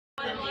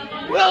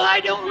Well, I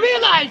don't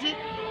realize it.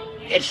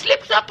 It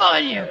slips up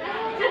on you.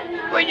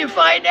 When you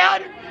find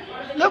out,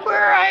 look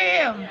where I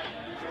am.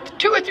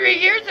 2 or 3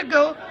 years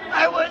ago,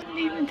 I wasn't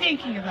even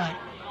thinking about it.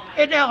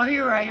 And now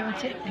here I am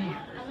sitting here.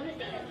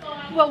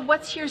 Well,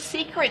 what's your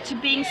secret to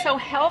being so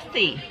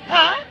healthy?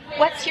 Huh?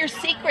 What's your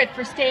secret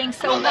for staying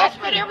so Well, that's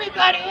healthy? what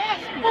everybody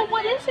asks me. Well,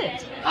 what is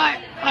it?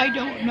 I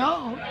don't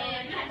know.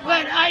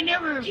 But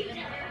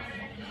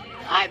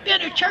I've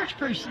been a church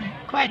person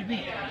quite a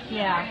bit.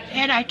 Yeah.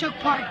 And I took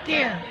part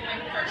there.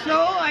 So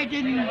I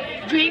didn't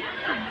drink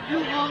and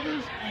do all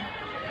those things.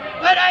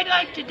 But I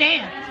like to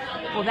dance.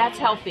 Well, that's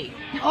healthy.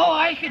 Oh,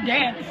 I can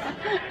dance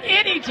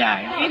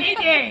anytime, any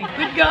day.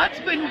 But God's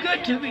been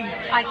good to me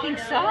I think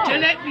so. to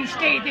let me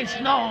stay this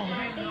long.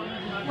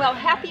 Well,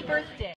 happy birthday.